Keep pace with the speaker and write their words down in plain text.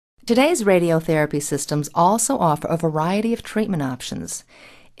Today's radiotherapy systems also offer a variety of treatment options.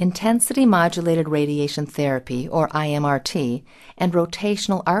 Intensity modulated radiation therapy, or IMRT, and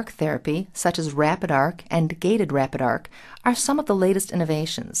rotational arc therapy, such as rapid arc and gated rapid arc, are some of the latest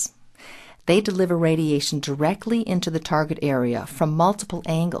innovations. They deliver radiation directly into the target area from multiple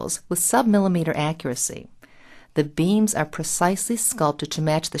angles with sub-millimeter accuracy. The beams are precisely sculpted to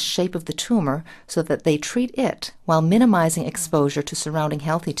match the shape of the tumor so that they treat it while minimizing exposure to surrounding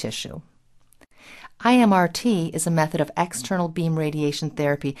healthy tissue. IMRT is a method of external beam radiation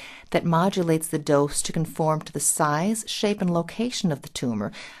therapy that modulates the dose to conform to the size, shape, and location of the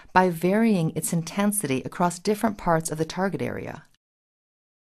tumor by varying its intensity across different parts of the target area.